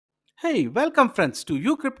Hey, welcome friends to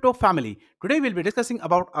You Crypto family. Today we'll be discussing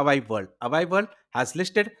about Avive World. Avive World has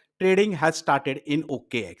listed, trading has started in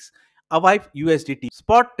OKX. Avive USDT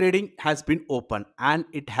spot trading has been open and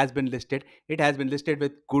it has been listed. It has been listed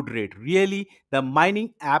with good rate. Really, the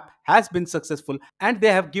mining app has been successful and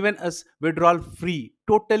they have given us withdrawal free,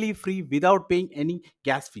 totally free without paying any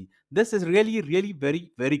gas fee. This is really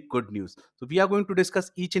very good news. So we are going to discuss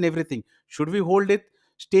each and everything. Should we hold it,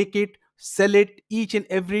 stake it, sell it? Each and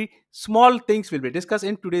every small things will be discussed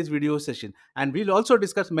in today's video session, and we'll also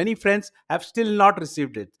discuss many friends have still not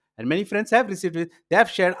received it and many friends have received it. They have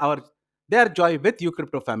shared their joy with you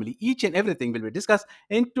crypto family. Each and everything will be discussed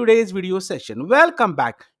in today's video session. Welcome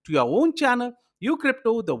back to your own channel, You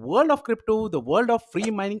Crypto, the world of crypto, the world of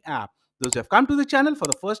free mining app. Those who have come to the channel for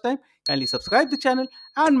the first time, kindly subscribe the channel,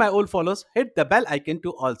 and my old followers, hit the bell icon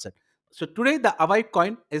to all set. So today the Avive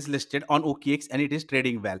coin is listed on OKX and it is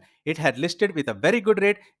trading well. It had listed with a very good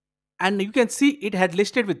rate, and you can see it had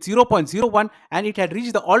listed with 0.01 and it had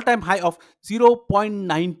reached the all-time high of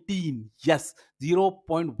 0.19. Yes,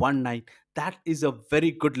 0.19. That is a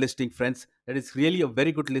very good listing, friends. That is really a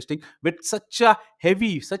very good listing with such a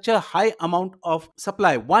high amount of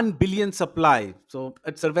supply, 1 billion supply. So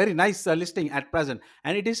it's a very nice listing at present,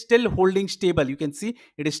 and it is still holding stable. You can see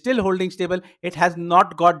it is still holding stable. It has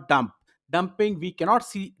not got dumping. We cannot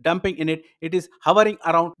see dumping in it. It is hovering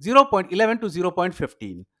around 0.11 to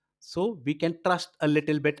 0.15. So we can trust a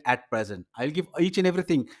little bit at present. I'll give each and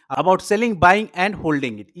everything about selling, buying and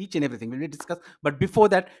holding it. Each and everything we will discuss. But before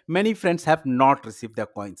that, many friends have not received their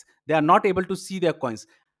coins. They are not able to see their coins.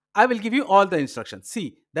 I will give you all the instructions.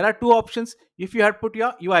 See, there are two options. If you have put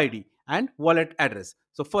your UID and wallet address.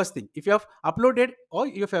 So first thing, if you have uploaded or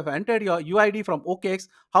if you have entered your UID from OKX,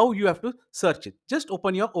 how you have to search it? Just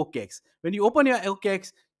open your OKX. When you open your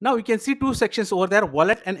OKX, now you can see two sections over there,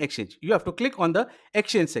 wallet and exchange. You have to click on the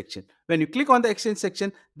exchange section. When you click on the exchange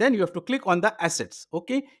section, then you have to click on the assets.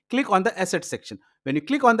 Okay, click on the asset section. When you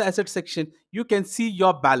click on the asset section, you can see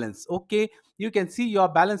your balance. Okay, you can see your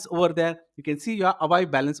balance over there. You can see your Avive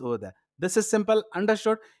balance over there. This is simple,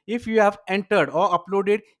 understood. If you have entered or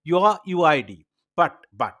uploaded your UID, but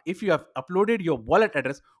if you have uploaded your wallet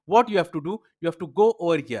address, what you have to do, you have to go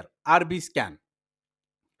over here, RB scan.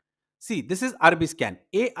 See, this is RBScan,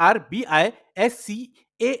 ARBISCAN.io.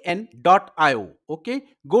 Okay,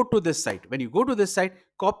 go to this site. When you go to this site,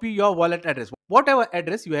 copy your wallet address. Whatever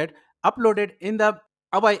address you had uploaded in the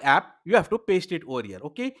Avive app, you have to paste it over here.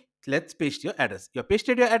 Okay, let's paste your address. You have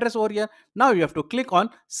pasted your address over here. Now you have to click on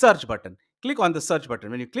search button. Click on the search button.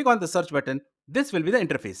 When you click on the search button, this will be the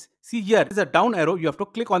interface. See, here is a down arrow. You have to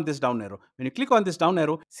click on this down arrow. When you click on this down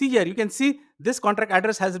arrow, see here, you can see this contract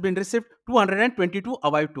address has been received 222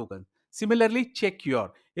 Avive tokens. Similarly, check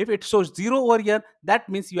your. If it shows 0 over here, that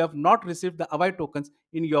means you have not received the Avive tokens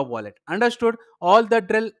in your wallet. Understood? All the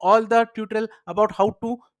drill, all the tutorial about how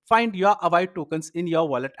to find your Avive tokens in your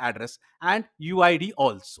wallet address and UID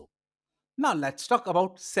also. Now let's talk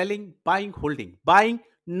about selling, buying, holding. Buying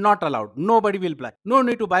not allowed. Nobody will buy. No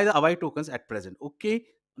need to buy the Avive tokens at present. Okay.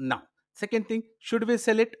 Now, second thing, should we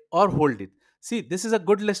sell it or hold it? See, this is a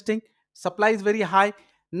good listing. Supply is very high.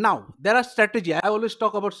 Now, there are strategy. I always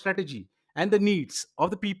talk about strategy and the needs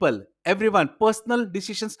of the people. Everyone, personal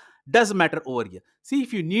decisions does matter over here. See,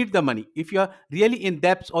 if you need the money, if you are really in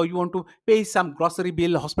debts or you want to pay some grocery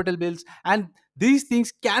bill, hospital bills, and these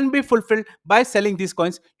things can be fulfilled by selling these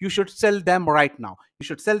coins, you should sell them right now. You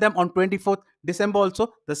should sell them on 24th December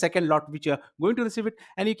also, the second lot which you are going to receive it,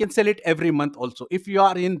 and you can sell it every month also if you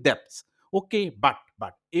are in debts. Okay, but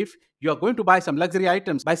if you are going to buy some luxury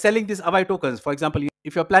items by selling these Avive tokens, for example,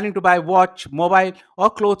 if you're planning to buy watch, mobile or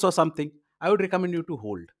clothes or something, I would recommend you to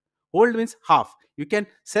hold. Hold means half. You can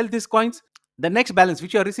sell these coins. The next balance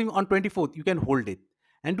which you are receiving on 24th, you can hold it.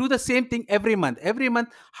 And do the same thing every month. Every month,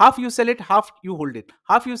 half you sell it, half you hold it.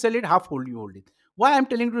 Half you sell it, half you hold it. Why I'm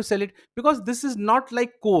telling you to sell it? Because this is not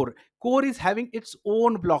like Core. Core is having its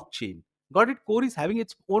own blockchain. Got it? Core is having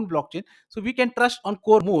its own blockchain. So we can trust on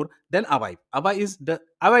Core more than Avive.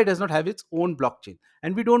 Avive does not have its own blockchain.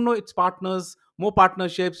 And we don't know its partners, more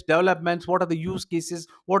partnerships, developments, what are the use cases,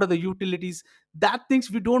 what are the utilities. That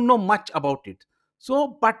things we don't know much about it.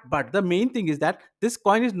 So, but the main thing is that this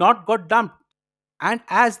coin is not got dumped. And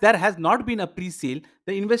as there has not been a pre-sale,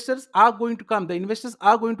 the investors are going to come. The investors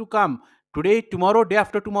are going to come today, tomorrow, day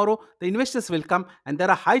after tomorrow. The investors will come, and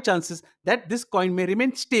there are high chances that this coin may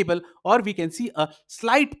remain stable, or we can see a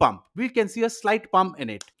slight pump. We can see a slight pump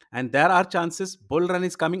in it. And there are chances bull run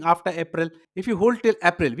is coming after April. If you hold till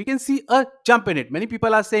April, we can see a jump in it. Many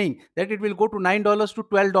people are saying that it will go to $9 to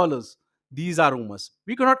 $12. these are rumors.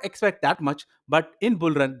 We cannot expect that much, but in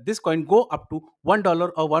bull run, this coin go up to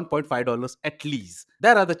 $1 or $1.5 at least.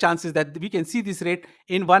 There are the chances that we can see this rate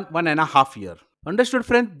in 1.5 year. Understood,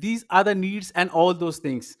 friend? These are the needs and all those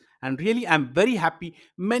things. And really, I'm very happy.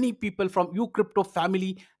 Many people from you crypto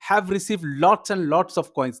family have received lots and lots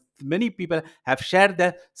of coins. Many people have shared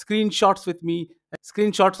their screenshots with me,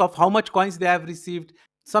 screenshots of how much coins they have received.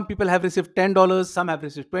 Some people have received $10, some have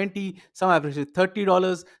received 20, some have received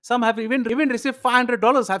 $30, some have even received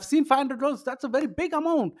 $500. I've seen $500. That's a very big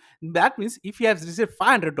amount. That means if he has received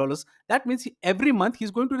 $500, that means every month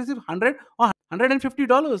he's going to receive 100 or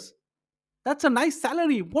 $150. That's a nice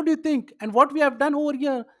salary. What do you think? And what we have done over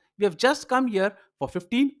here, we have just come here for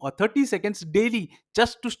 15 or 30 seconds daily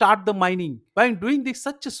just to start the mining. By doing this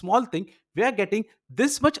such a small thing, we are getting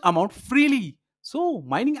this much amount freely. So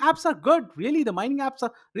mining apps are good. Really, the mining apps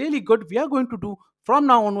are really good. We are going to do from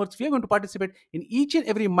now onwards, we are going to participate in each and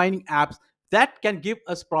every mining apps that can give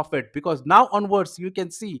us profit, because now onwards you can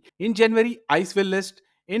see in January ICE will list,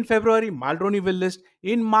 in February Maldroni will list,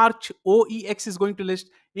 in March OEX is going to list,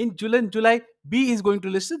 in July B is going to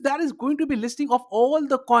list. So that is going to be listing of all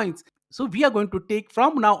the coins. So we are going to take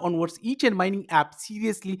from now onwards each and mining app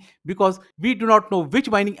seriously, because we do not know which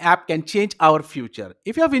mining app can change our future.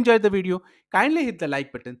 If you have enjoyed the video, kindly hit the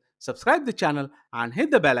like button, subscribe the channel and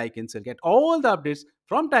hit the bell icon so you get all the updates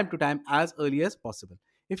from time to time as early as possible.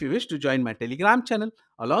 If you wish to join my Telegram channel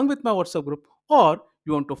along with my WhatsApp group, or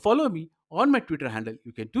you want to follow me on my Twitter handle,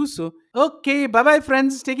 you can do so. Okay, bye bye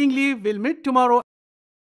friends, taking leave. We'll meet tomorrow.